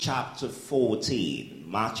chapter 14.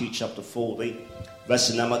 Matthew chapter 14,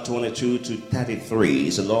 verse number 22 to 33.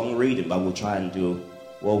 It's a long reading, but we'll try and do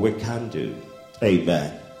what we can do.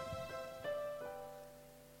 Amen.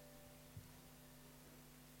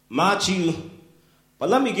 Matthew, but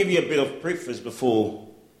let me give you a bit of preface before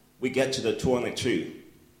we get to the 22.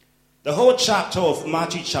 The whole chapter of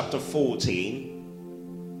Matthew chapter 14,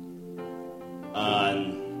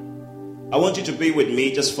 and I want you to be with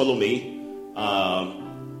me, just follow me.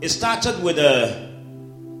 It started with a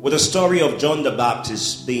story of John the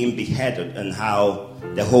Baptist being beheaded and how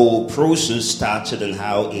the whole process started and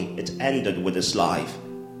how it ended with his life.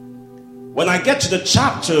 When I get to the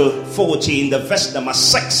chapter 14, the verse number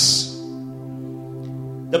 6,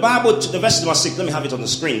 the verse number 6, let me have it on the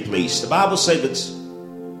screen, please. The Bible said that,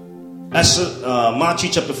 as Matthew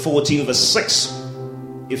chapter 14, verse 6,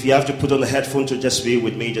 if you have to put on the headphone to just be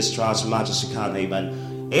with me, just try as much as you can, amen.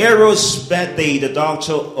 Herod's birthday, the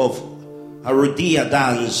daughter of Herodias,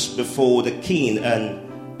 danced before the king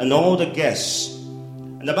and all the guests.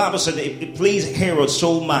 And the Bible said that it pleased Herod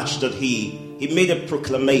so much that he made a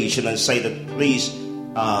proclamation and said that, please,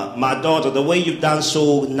 my daughter, the way you've done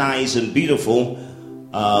so nice and beautiful,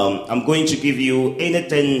 I'm going to give you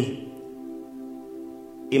anything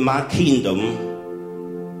in my kingdom.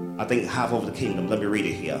 I think half of the kingdom. Let me read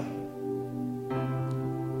it here.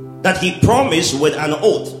 That he promised with an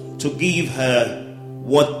oath to give her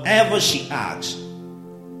whatever she asked.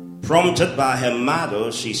 Prompted by her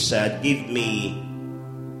mother, she said, give me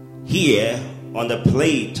here on the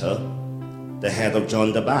platter the head of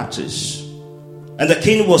John the Baptist. And the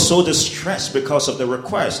king was so distressed because of the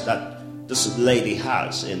request that this lady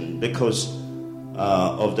has, and because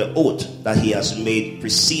of the oath that he has made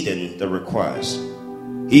preceding the request.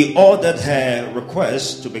 He ordered her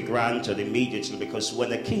request to be granted immediately, because when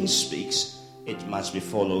the king speaks, it must be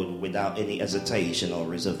followed without any hesitation or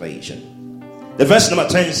reservation. The verse number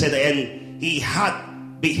 10 said, and he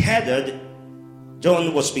had beheaded,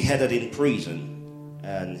 John was beheaded in prison,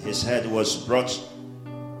 and his head was brought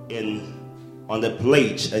in on the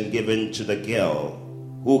plate and given to the girl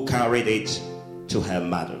who carried it to her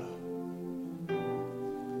mother.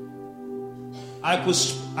 I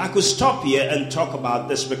could stop here and talk about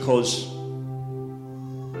this because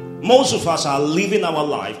most of us are living our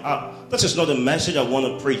life. This is not a message I want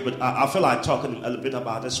to preach, but I feel like talking a little bit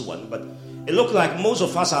about this one. But it looks like most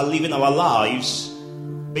of us are living our lives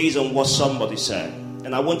based on what somebody said.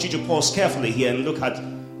 And I want you to pause carefully here and look at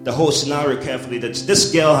the whole scenario carefully. That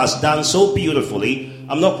this girl has done so beautifully.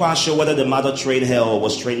 I'm not quite sure whether the mother trained her or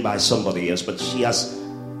was trained by somebody else, but she has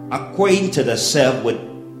acquainted herself with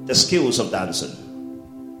the skills of dancing.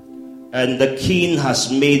 And the king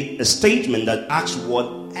has made a statement that asks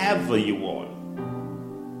whatever you want.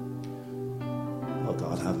 Oh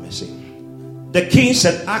God, have mercy. The king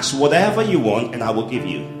said, ask whatever you want and I will give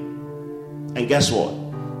you. And guess what?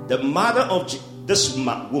 The mother of this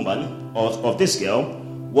woman, of this girl,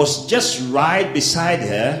 was just right beside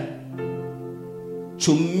her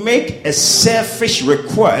to make a selfish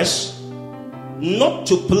request, not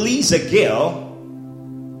to please a girl,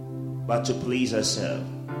 but to please herself.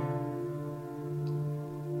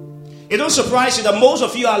 It don't surprise you that most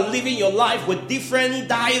of you are living your life with different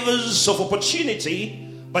divers of opportunity,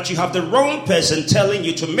 but you have the wrong person telling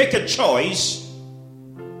you to make a choice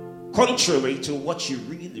contrary to what you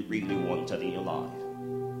really, really wanted in your life.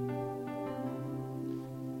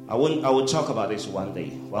 I will talk about this one day.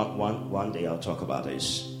 One day I'll talk about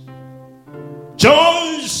this.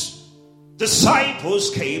 John's disciples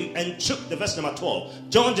came and took, the verse number 12.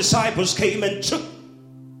 John's disciples came and took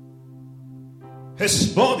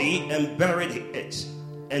his body and buried it.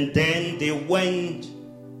 And then they went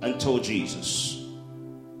and told Jesus.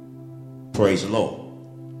 Praise the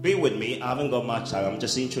Lord. Be with me. I haven't got much time. I'm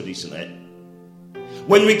just introducing it.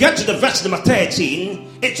 When we get to the verse number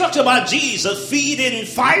 13, it talks about Jesus feeding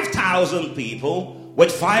 5,000 people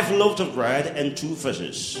with 5 loaves of bread and 2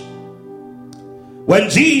 fishes. When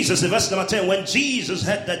Jesus, in verse number 10, when Jesus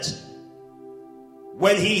heard that,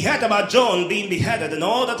 when he heard about John being beheaded and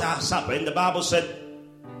all that has happened, the Bible said,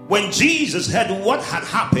 when Jesus heard what had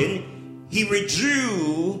happened, he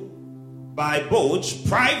withdrew by boat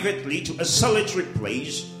privately to a solitary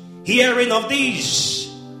place. Hearing of these,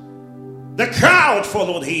 the crowd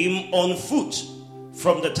followed him on foot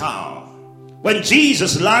from the tower. When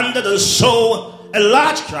Jesus landed and saw a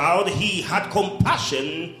large crowd, he had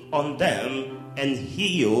compassion on them and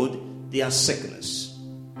healed their sickness.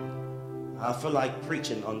 I feel like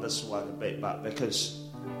preaching on this one a bit, but because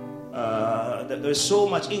there's so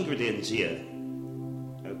much ingredients here.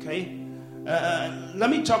 Okay? Let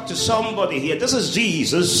me talk to somebody here. This is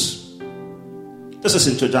Jesus This is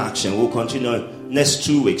introduction. We'll continue next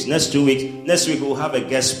 2 weeks. Next week we'll have a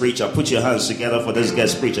guest preacher. Put your hands together for this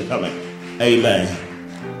guest preacher coming. Amen.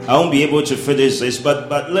 I won't be able to finish this,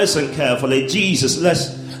 but listen carefully. Jesus,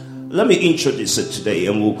 let me introduce it today,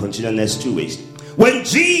 and we'll continue next 2 weeks. When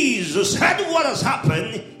Jesus heard what has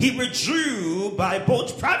happened, he withdrew by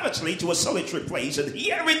boat privately to a solitary place, and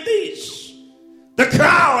hearing this, the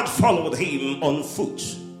crowd followed him on foot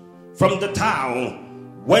from the town.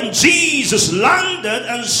 When Jesus landed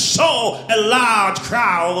and saw a large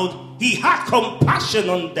crowd, he had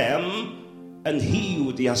compassion on them and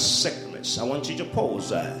healed their sickness. I want you to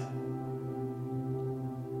pause there.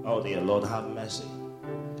 Oh dear Lord, have mercy.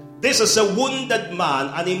 This is a wounded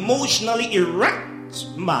man, an emotionally erect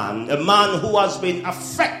man, a man who has been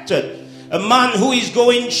affected, a man who is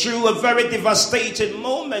going through a very devastating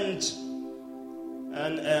moment.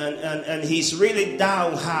 And he's really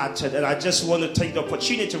downhearted. And I just want to take the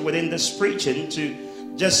opportunity within this preaching to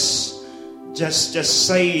just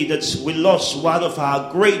say that we lost one of our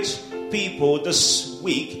great people last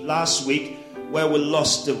week, where we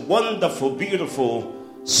lost the wonderful, beautiful,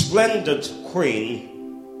 splendid queen.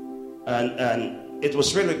 And it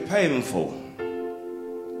was really painful.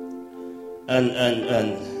 And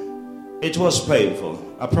it was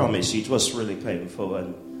painful. I promise you, it was really painful.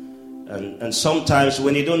 And sometimes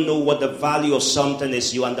when you don't know what the value of something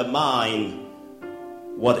is, you undermine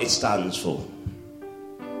what it stands for.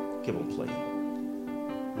 Keep on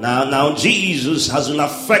playing. Now Jesus has been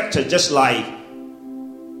affected just like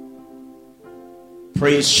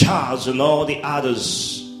Prince Charles and all the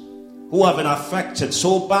others who have been affected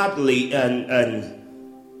so badly, and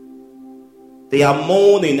they are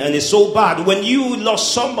mourning, and it's so bad. When you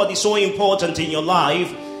lost somebody so important in your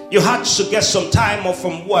life, you had to get some time off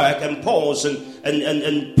from work and pause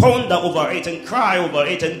and ponder over it and cry over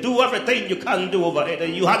it and do everything you can do over it.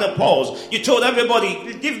 And you had a pause. You told everybody,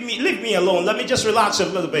 leave me alone. Let me just relax a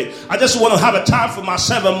little bit. I just want to have a time for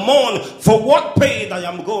myself and mourn for what pain I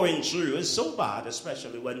am going through. It's so bad,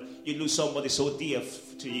 especially when you lose somebody so dear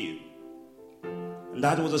to you. And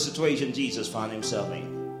that was the situation Jesus found himself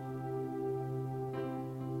in.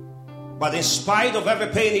 But in spite of every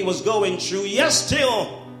pain he was going through, yet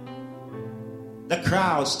still, the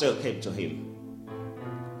crowd still came to him.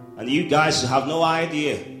 And you guys have no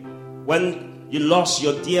idea, when you lost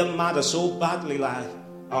your dear mother so badly, like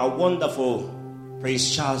our wonderful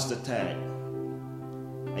Prince Charles III.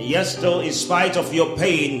 And yet still, in spite of your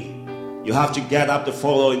pain, you have to get up the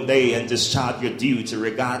following day and discharge your duty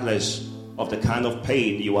regardless of the kind of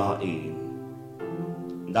pain you are in.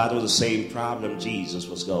 And that was the same problem Jesus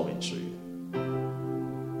was going through.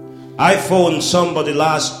 I phoned somebody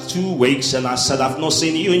last 2 weeks and I said, I've not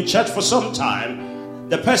seen you in church for some time.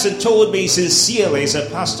 The person told me sincerely, he said,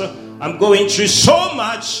 Pastor, I'm going through so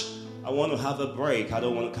much. I want to have a break. I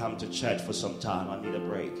don't want to come to church for some time. I need a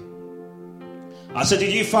break. I said,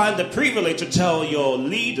 did you find the privilege to tell your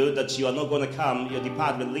leader that you are not going to come, your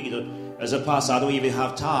department leader? As a pastor, I don't even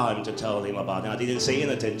have time to tell him about it. I didn't say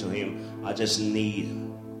anything to him. I just need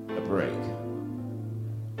a break.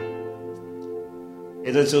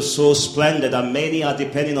 It is so splendid that many are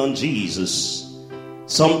depending on Jesus.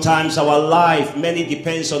 Sometimes our life, many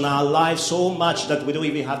depends on our life so much that we don't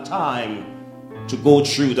even have time to go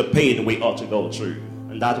through the pain we ought to go through.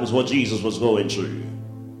 And that was what Jesus was going through.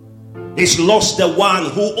 He's lost the one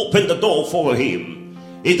who opened the door for him.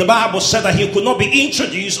 The Bible said that he could not be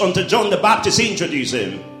introduced until John the Baptist introduced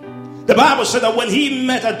him. The Bible said that when he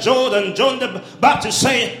met at Jordan, John the Baptist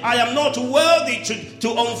said, I am not worthy to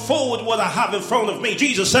unfold what I have in front of me.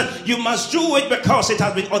 Jesus said, you must do it because it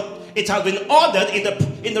has been ordered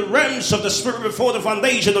in the realms of the Spirit before the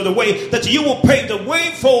foundation of the way, that you will pave the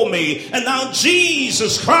way for me. And now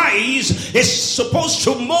Jesus Christ is supposed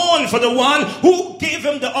to mourn for the one who gave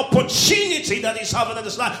him the opportunity that he's having in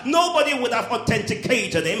his life. Nobody would have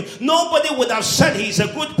authenticated him. Nobody would have said he's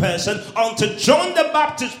a good person until John the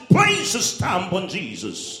Baptist placed a stamp on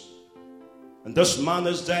Jesus. And this man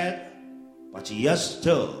is dead, but he is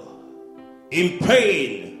still in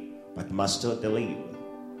pain, but must still deliver.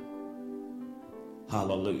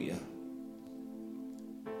 Hallelujah.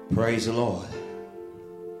 Praise the Lord.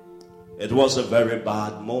 It was a very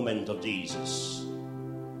bad moment of Jesus.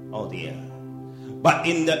 Oh dear. But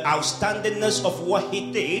in the outstandingness of what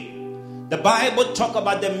he did, the Bible talk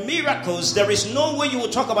about the miracles. There is no way you will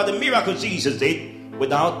talk about the miracles Jesus did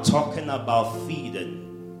without talking about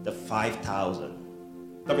feeding the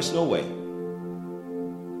 5,000. There is no way.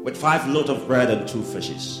 With 5 loaves of bread and 2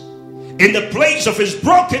 fishes. In the place of his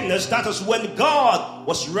brokenness, that is when God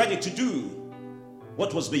was ready to do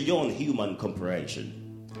what was beyond human comprehension.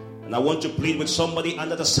 And I want to plead with somebody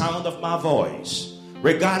under the sound of my voice.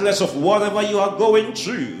 Regardless of whatever you are going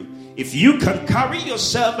through, if you can carry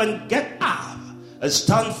yourself and get up and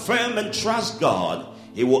stand firm and trust God,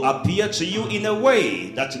 He will appear to you in a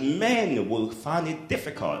way that men will find it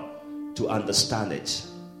difficult to understand it.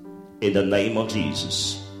 In the name of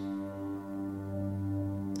Jesus.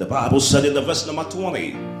 The Bible said in the verse number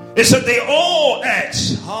 20, it said they all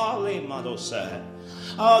ate.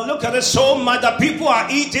 Look at it so much that people are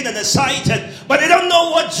eating and excited, but they don't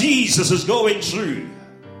know what Jesus is going through.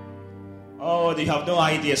 Oh, they have no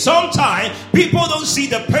idea. Sometimes people don't see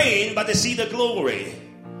the pain, but they see the glory.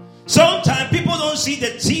 Sometimes people don't see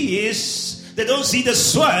the tears, they don't see the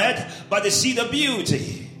sweat, but they see the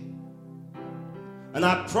beauty. And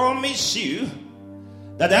I promise you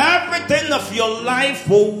that everything of your life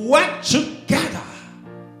will work together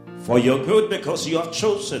for your good, because you have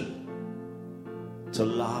chosen to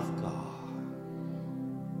love God.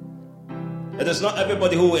 It is not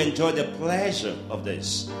everybody who will enjoy the pleasure of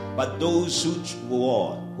this, but those who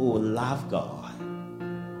love God.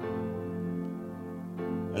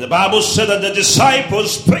 And the Bible said that the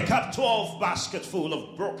disciples picked up 12 baskets full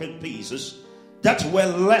of broken pieces that were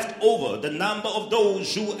left over. The number of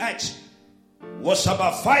those who ate was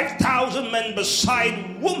about 5,000 men,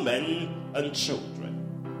 beside women and children.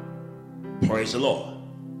 Praise the Lord.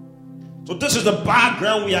 So this is the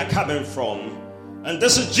background we are coming from. And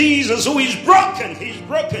this is Jesus, who is broken. He's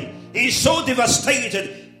broken. He's so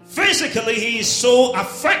devastated. Physically, he is so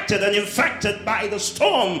affected and infected by the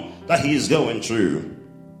storm that he is going through.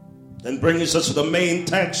 Then brings us to the main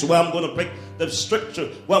text, where I'm going to pick the scripture,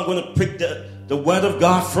 where I'm going to pick the word of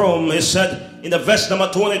God from. It said in the verse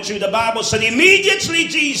number 22, the Bible said, immediately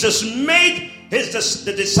Jesus made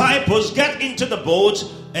the disciples get into the boat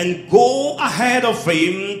and go ahead of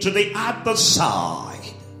him to the other side.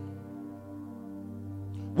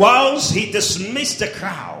 Whilst he dismissed the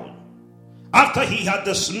crowd, after he had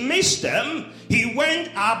dismissed them, he went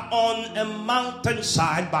up on a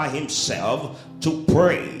mountainside by himself to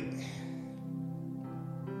pray.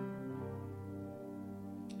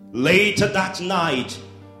 Later that night,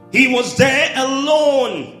 he was there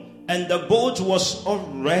alone, and the boat was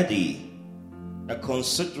already a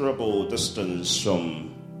considerable distance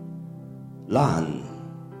from land,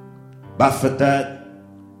 buffeted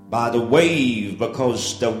by the wave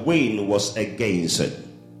because the wind was against it.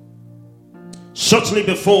 Shortly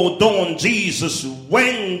before dawn, Jesus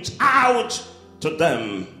went out to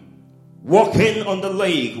them, walking on the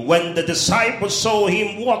lake. When the disciples saw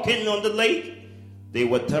him walking on the lake, they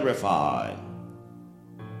were terrified.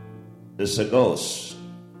 It's a ghost,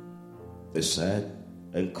 they said,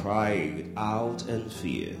 and cried out in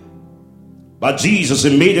fear. But Jesus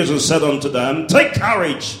immediately said unto them, take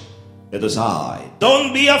courage, it is I.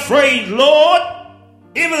 Don't be afraid, Lord.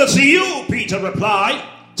 Even as you, Peter replied,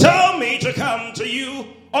 tell me to come to you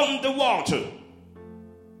on the water.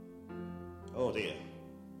 Oh dear,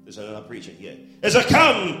 there's another preacher here. As I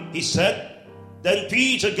come, he said. Then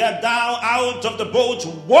Peter got down out of the boat,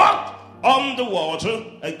 walked on the water,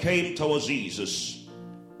 and came towards Jesus.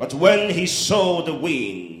 But when he saw the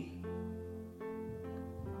wind,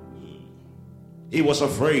 he was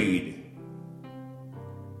afraid,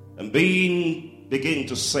 and began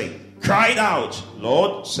to sink, cried out,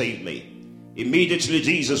 Lord, save me. Immediately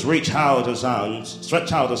Jesus stretched out his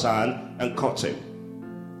hand, and caught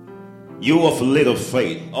him. You of little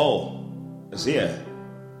faith. Oh, it's here.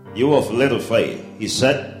 You of little faith. He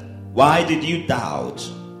said, why did you doubt?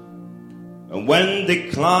 And when they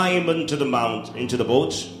climbed into the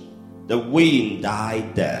boat, the wind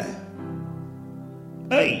died there.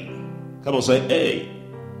 Hey, come on, say hey.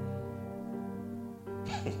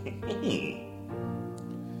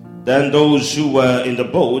 Then those who were in the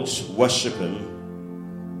boat worshiped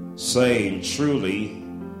him, saying, truly,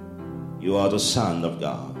 you are the Son of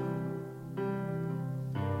God.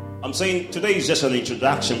 I'm saying today is just an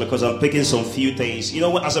introduction because I'm picking some few things. You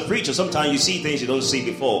know, as a preacher, sometimes you see things you don't see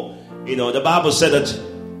before. You know, the Bible said that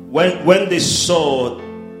when they saw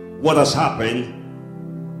what has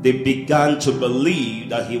happened, they began to believe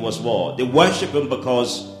that he was what? They worship him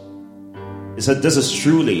because they said, this is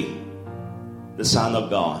truly the Son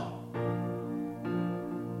of God.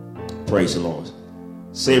 Praise the Lord.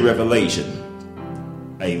 Say revelation.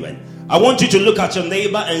 Amen. I want you to look at your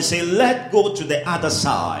neighbor and say, let's go to the other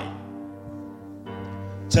side.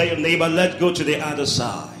 Tell your neighbor, let's go to the other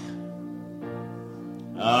side.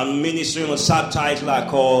 Ministry on a subtitle I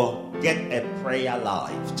call Get a Prayer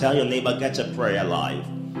Life. Tell your neighbor, get a prayer life.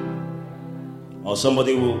 Or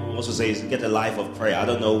somebody who also says, get a life of prayer. I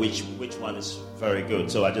don't know which one is very good.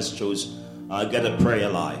 So I just chose Get a Prayer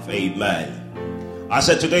Life. Amen. I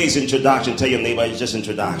said today's introduction. Tell your neighbor it's just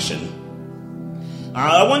introduction.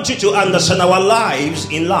 I want you to understand our lives.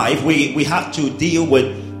 In life, we have to deal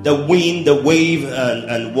with the wind, the wave,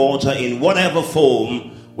 and water in whatever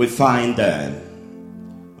form we find them.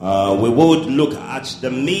 We would look at the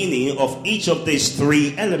meaning of each of these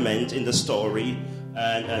three elements in the story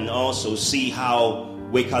and also see how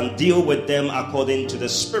we can deal with them according to the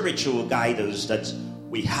spiritual guidance that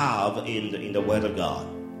we have in the Word of God.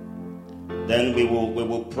 Then we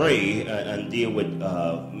will pray and deal with,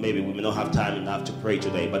 maybe we may not have time enough to pray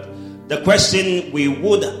today, but the question we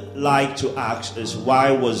would like to ask is,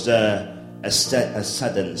 why was there a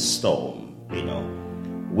sudden storm?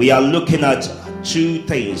 We are looking at two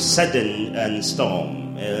things, sudden and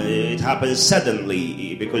storm. It happens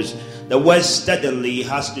suddenly, because the word suddenly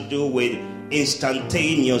has to do with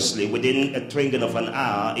instantaneously, within a twinkling of an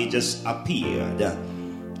hour, it just appeared.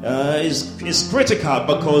 It's critical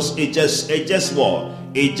because it just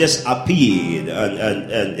appeared,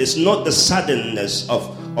 and it's not the suddenness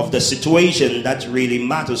of the situation that really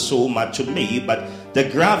matters so much to me, but the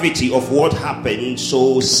gravity of what happened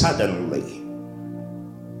so suddenly.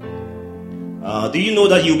 Do you know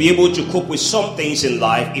that you'll be able to cope with some things in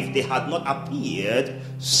life if they had not appeared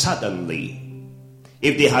suddenly?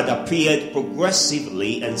 If they had appeared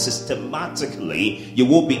progressively and systematically, you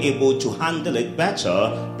will be able to handle it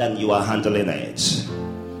better than you are handling it.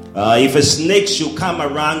 If a snake should come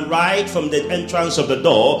around right from the entrance of the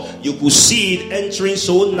door, you could see it entering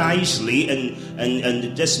so nicely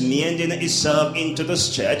and just meandering itself into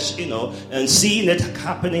this church, and seeing it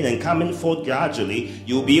happening and coming forth gradually,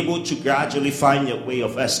 you'll be able to gradually find your way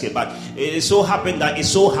of escape. But it so happened that it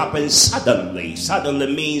so happened suddenly.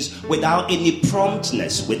 Suddenly means without any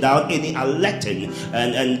promptness, without any alerting.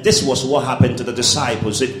 And this was what happened to the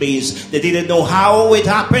disciples. It means they didn't know how it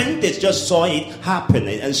happened. They just saw it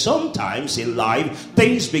happening. And sometimes in life,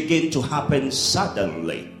 things begin to happen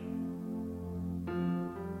suddenly.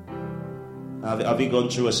 Have you gone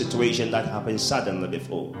through a situation that happened suddenly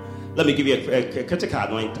before? Let me give you a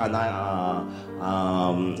critical an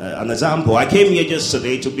example. I came here just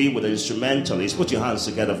today to be with an instrumentalist. Put your hands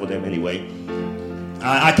together for them anyway.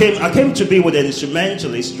 I came to be with an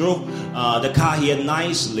instrumentalist, drove the car here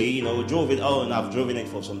nicely, drove it, and I've driven it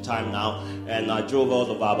for some time now, and I drove all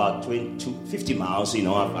of about 50 miles,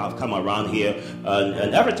 I've come around here,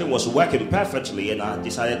 and everything was working perfectly, and I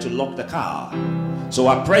decided to lock the car. So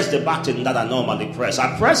I pressed the button that I normally press.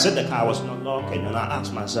 I pressed it, the car was not locking, and I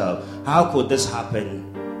asked myself, how could this happen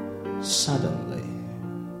suddenly?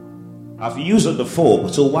 I've used it before,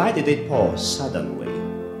 so why did it pause suddenly?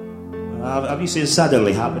 Have you seen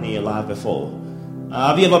suddenly happen in your life before?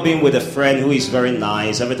 Have you ever been with a friend who is very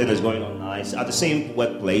nice, everything is going on nice, at the same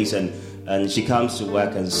workplace, and she comes to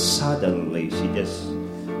work and suddenly she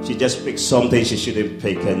just picks something she shouldn't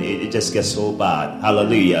pick, and it just gets so bad?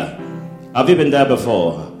 Hallelujah. Have you been there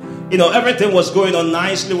before? Everything was going on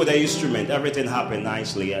nicely with the instrument, everything happened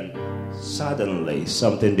nicely, and suddenly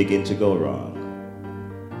something began to go wrong.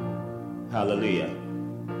 Hallelujah.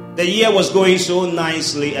 The year was going so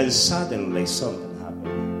nicely, and suddenly something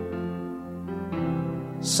happened.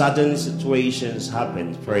 Sudden situations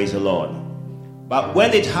happen, praise the Lord. But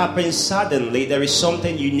when it happens suddenly, there is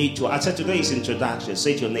something you need to. I said today's introduction.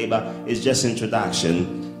 Say to your neighbor, it's just introduction.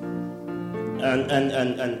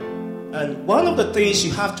 And one of the things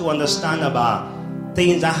you have to understand about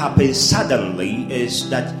things that happen suddenly is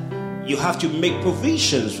that you have to make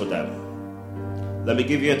provisions for them. Let me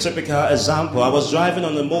give you a typical example. I was driving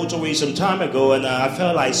on the motorway some time ago, and I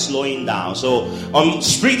felt like slowing down. So I'm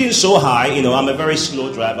speeding so high, I'm a very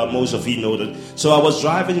slow driver. Most of you know that. So I was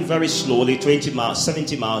driving very slowly, 70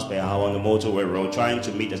 miles per hour on the motorway road, trying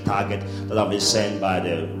to meet the target that I've been sent by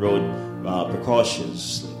the road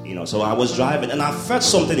precautions. So I was driving, and I felt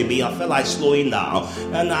something in me. I felt like slowing down,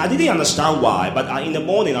 and I didn't understand why. But in the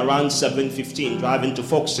morning, around 7:15, driving to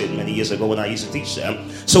Foxton many years ago when I used to teach them,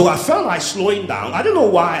 so I felt like slowing down. I don't know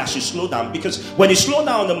why I should slow down, because when you slow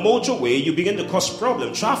down on the motorway, you begin to cause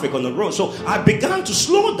problem, traffic on the road. So I began to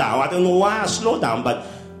slow down. I don't know why I slowed down, but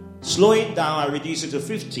slowing down, I reduced it to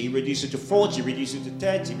 50, reduced it to 40, reduced it to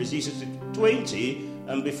 30, reduced it to 20.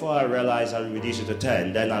 And before I realized I reduced it to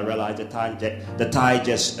 10, then I realized the tire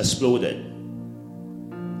just exploded.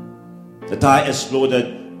 The tire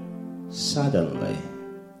exploded suddenly.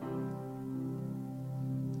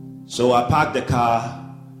 So I parked the car,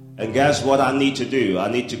 and guess what I need to do? I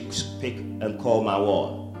need to pick and call my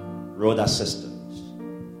road assistance.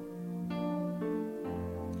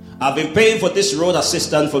 I've been paying for this road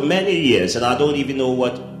assistant for many years, and I don't even know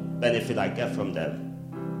what benefit I get from them.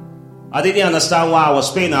 I didn't understand why I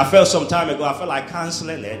was paying. I felt some time ago, I felt like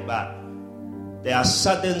canceling it, but There are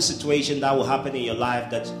sudden situations that will happen in your life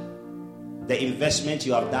that the investment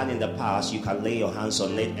you have done in the past, you can lay your hands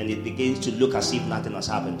on it and it begins to look as if nothing has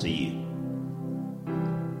happened to you.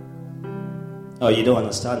 Oh, you don't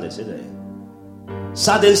understand this, is it?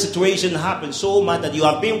 Sudden situation happens so much that you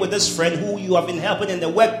have been with this friend who you have been helping in the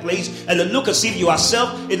workplace, and it look as if you are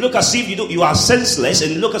it look as if you are senseless,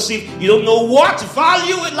 and it look as if you don't know what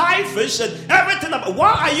value in life is and everything about.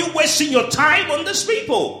 Why are you wasting your time on these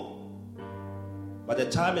people? But the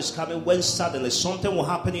time is coming when suddenly something will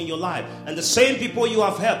happen in your life, and the same people you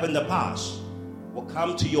have helped in the past will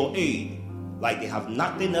come to your aid like they have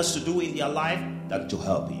nothing else to do in their life than to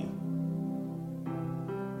help you.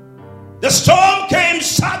 The storm came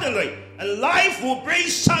suddenly, and life will bring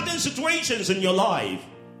sudden situations in your life.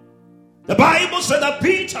 The Bible said that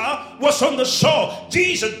Peter was on the shore.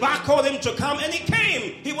 Jesus beckoned him to come, and he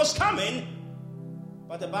came. He was coming.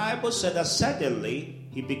 But the Bible said that suddenly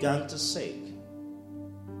he began to sink.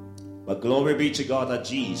 But glory be to God that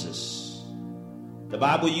Jesus. The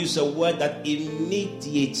Bible used a word that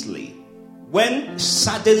immediately. When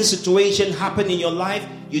sudden situation happen in your life,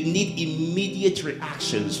 you need immediate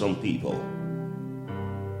reactions from people.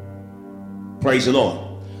 Praise the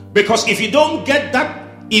Lord. Because if you don't get that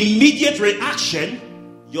immediate reaction,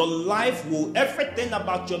 your life will, everything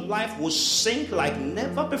about your life will sink like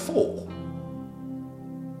never before.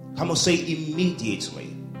 Come on, say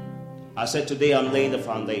immediately. I said today I'm laying the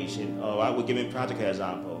foundation. All right, we're giving a practical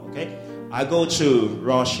example. Okay, I go to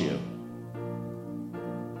Russia.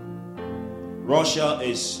 Russia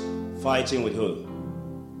is fighting with who?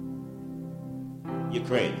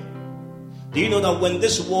 Ukraine. Do you know that when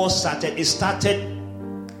this war started, it started,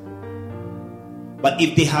 but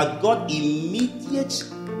if they had got immediate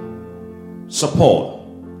support,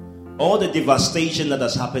 all the devastation that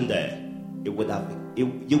has happened there, you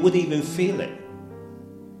wouldn't even feel it.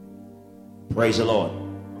 Praise the Lord.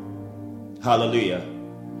 Hallelujah.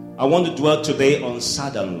 I want to dwell today on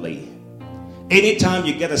suddenly. Anytime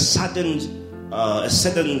you get a sudden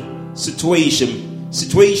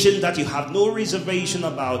situation that you have no reservation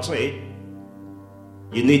about it,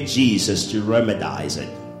 you need Jesus to remedize it.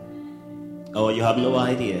 Oh, you have no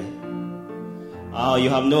idea. Oh, you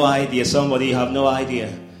have no idea. Somebody, you have no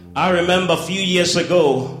idea. I remember a few years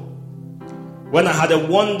ago when I had a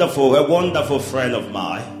wonderful friend of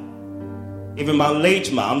mine. Even my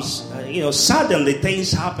late mom's, suddenly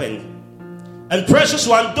things happen. And precious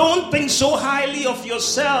one, don't think so highly of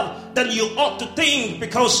yourself that you ought to think,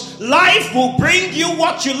 because life will bring you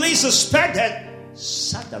what you least expected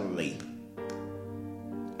suddenly.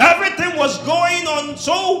 Everything was going on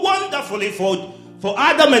so wonderfully for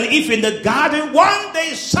Adam and Eve in the garden. One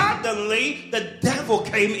day, suddenly, the devil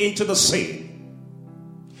came into the scene.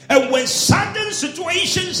 And when sudden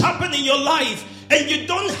situations happen in your life, and you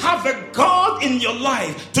don't have a God in your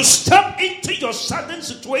life to step into your sudden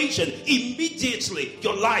situation, immediately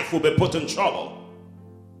your life will be put in trouble.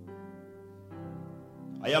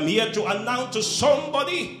 I am here to announce to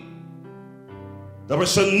somebody, there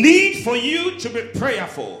is a need for you to be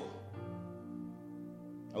prayerful.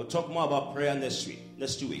 I will talk more about prayer next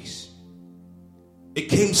 2 weeks. It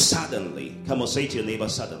came suddenly. Come on, say to your neighbor,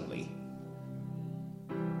 suddenly.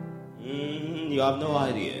 You have no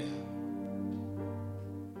idea.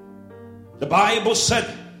 The Bible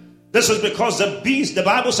said, this is because the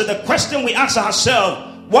Bible said, the question we ask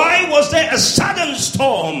ourselves, why was there a sudden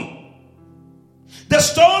storm? The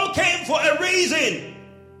storm came for a reason.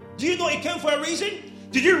 Do you know it came for a reason?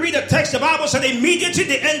 Did you read the text? The Bible said immediately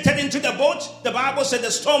they entered into the boat, the Bible said the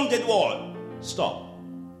storm did what? Stop.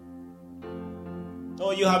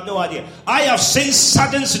 Oh, you have no idea. I have seen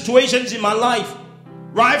sudden situations in my life,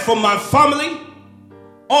 right from my family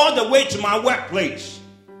all the way to my workplace.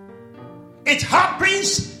 It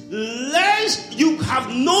happens lest you have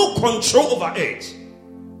no control over it.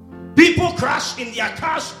 People crash in their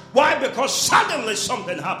cars. Why? Because suddenly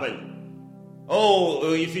something happened.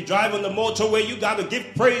 Oh, if you drive on the motorway, you got to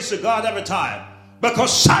give praise to God every time.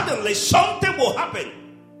 Because suddenly something will happen.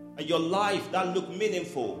 And your life that looked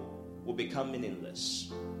meaningful will become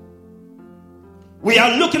meaningless. We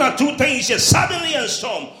are looking at two things here, suddenly and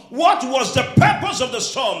storm. What was the purpose of the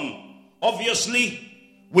storm? Obviously,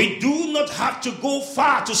 we do not have to go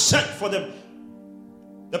far to search for the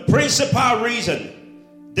principal reason.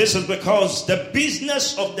 This is because the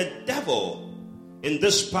business of the devil in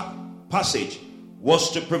this passage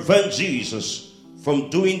was to prevent Jesus from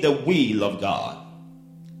doing the will of God,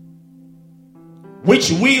 which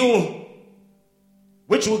will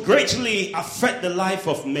greatly affect the life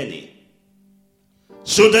of many.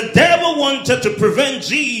 So the devil wanted to prevent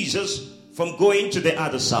Jesus from going to the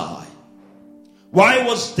other side. Why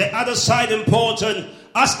was the other side important?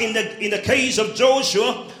 As in the case of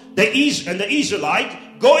Joshua, the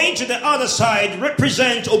Israelite, going to the other side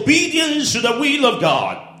represent obedience to the will of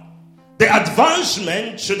God, the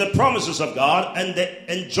advancement to the promises of God, and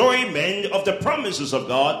the enjoyment of the promises of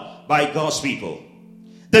God by God's people.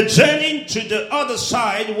 The journey to the other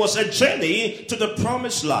side was a journey to the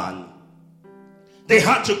promised land. They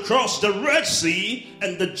had to cross the Red Sea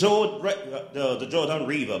and the Jordan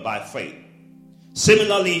River by faith.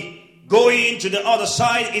 Similarly, going to the other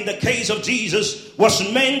side in the case of Jesus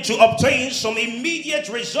was meant to obtain some immediate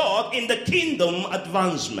result in the kingdom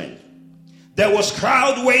advancement. There was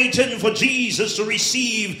crowd waiting for Jesus to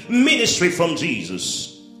receive ministry from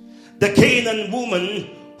Jesus. The Canaan woman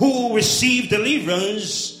who received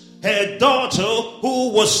deliverance, her daughter who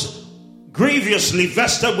was grievously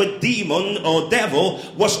vested with demon or devil,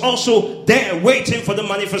 was also there waiting for the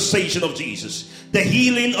manifestation of Jesus. The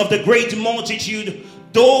healing of the great multitude,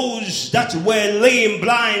 those that were lame,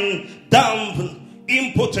 blind, dumb,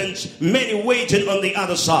 impotent, many waiting on the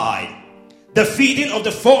other side. The feeding of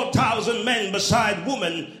the 4,000 men beside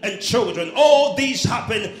women and children. All these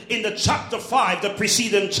happened in the chapter 5, the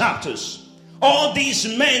preceding chapters. All these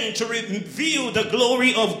men to reveal the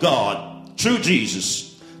glory of God through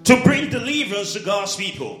Jesus, to bring deliverance to God's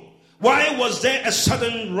people. Why was there a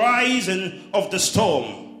sudden rising of the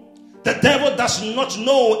storm? The devil does not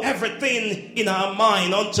know everything in our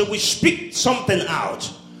mind until we speak something out.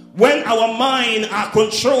 When our mind are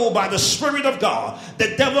controlled by the Spirit of God,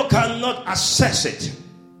 the devil cannot access it.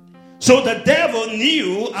 So the devil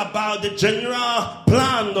knew about the general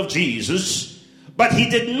plan of Jesus, but he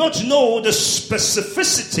did not know the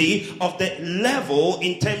specificity of the level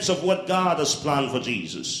in terms of what God has planned for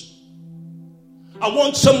Jesus. I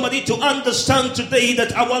want somebody to understand today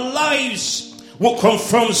that our lives will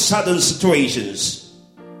confront certain situations.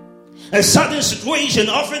 And certain situations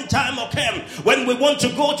oftentimes occur when we want to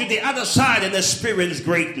go to the other side and experience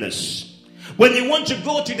greatness. When you want to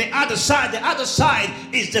go to the other side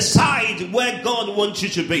is the side where God wants you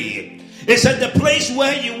to be. He said the place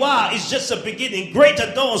where you are is just a beginning.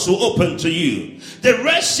 Greater doors will open to you. The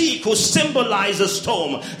Red Sea could symbolize a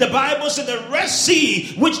storm. The Bible said the Red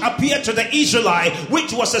Sea, which appeared to the Israelites,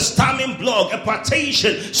 which was a stumbling block, a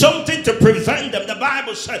partition, something to prevent them. The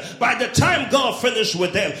Bible said by the time God finished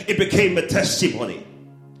with them, it became a testimony.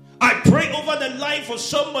 I pray over the life of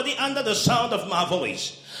somebody under the sound of my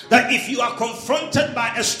voice, that if you are confronted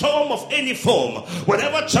by a storm of any form,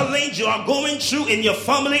 whatever challenge you are going through in your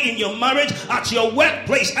family, in your marriage, at your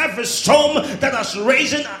workplace, every storm that has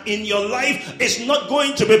risen in your life is not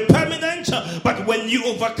going to be permanent, but when you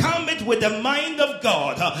overcome it with the mind of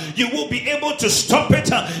God, you will be able to stop it.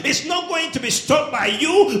 It's not going to be stopped by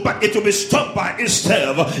you, but it will be stopped by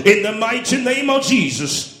itself in the mighty name of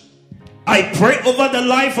Jesus. I pray over the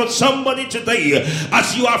life of somebody today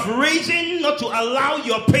as you have risen not to allow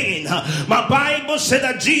your pain. My Bible said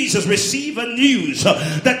that Jesus received a news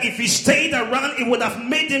that if he stayed around, it would have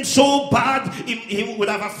made him so bad, it would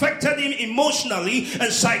have affected him emotionally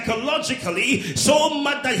and psychologically so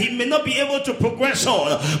much that he may not be able to progress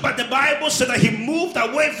on. But the Bible said that he moved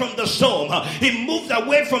away from the storm, he moved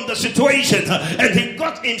away from the situation, and he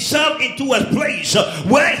got himself into a place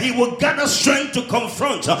where he would gather strength to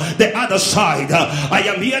confront the other side. I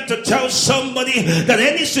am here to tell somebody that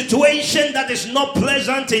any situation that is not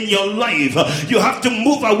pleasant in your life, you have to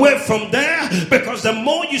move away from there, because the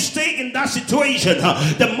more you stay in that situation,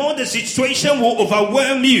 the more the situation will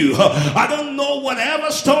overwhelm you. I don't know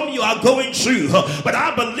whatever storm you are going through, but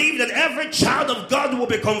I believe that every child of God will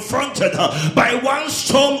be confronted by one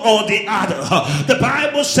storm or the other. The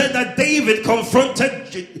Bible said that David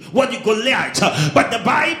confronted Goliath, but the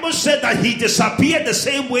Bible said that he disappeared the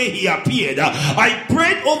same way he appeared. I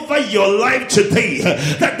pray over your life today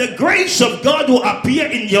that the grace of God will appear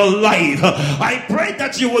in your life. I pray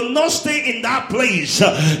that you will not stay in that place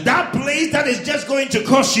that is just going to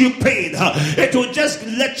cause you pain. It will just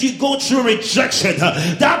let you go through rejection.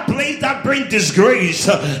 That place that brings disgrace,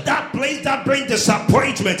 that place that brings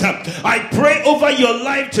disappointment. I pray over your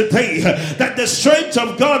life today that the strength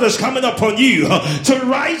of God is coming upon you to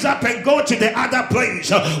rise up and go to the other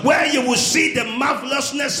place where you will see the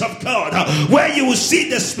marvelousness of God, where you will see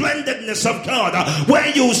the splendidness of God, where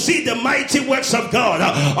you will see the mighty works of God.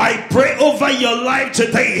 I pray over your life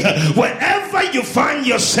today, wherever you find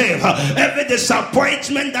yourself, every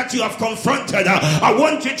disappointment that you have confronted, I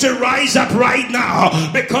want you to rise up right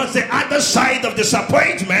now, because the other side of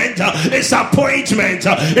disappointment is appointment.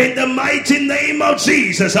 In the mighty name of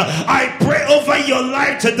Jesus, I pray over your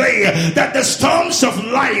life today that the storms of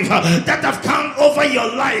life that have come over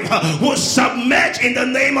your life will submerge in the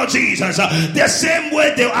name of Jesus. Jesus. The same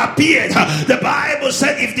way they appeared, the Bible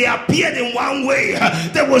said if they appeared in one way,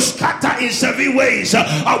 they will scatter in 7 ways.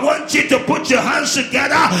 I want you to put your hands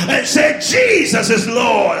together and say, Jesus is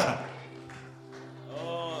Lord.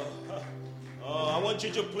 I want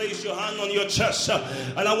you to place your hand on your chest,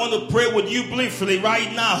 and I want to pray with you briefly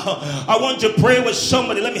right now. I want to pray with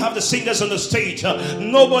somebody. Let me have the singers on the stage.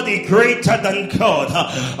 Nobody greater than God.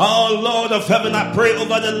 Oh Lord of heaven, I pray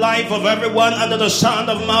over the life of everyone under the sound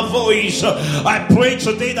of my voice. I pray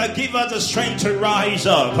today that give us the strength to rise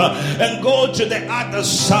up and go to the other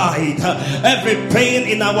side. Every pain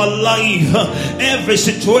in our life, every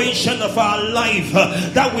situation of our life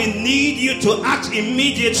that we need you to act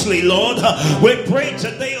immediately, Lord. We pray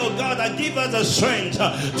today, oh God, that give us the strength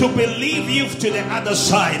to believe you to the other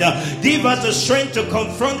side. Give us the strength to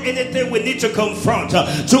confront anything we need to confront,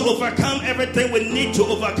 to overcome everything we need to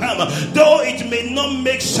overcome. Though it may not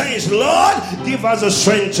make sense, Lord, give us the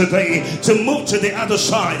strength today to move to the other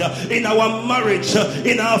side in our marriage,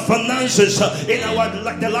 in our finances, in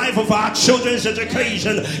the life of our children's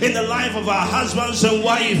education, in the life of our husbands and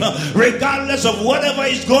wives, regardless of whatever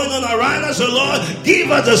is going on around us, oh Lord,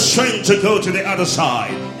 give us the strength to go to the other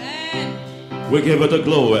side. Amen. We give it the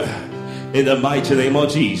glory in the mighty name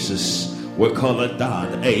of Jesus. We call it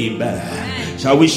done. Amen. Shall we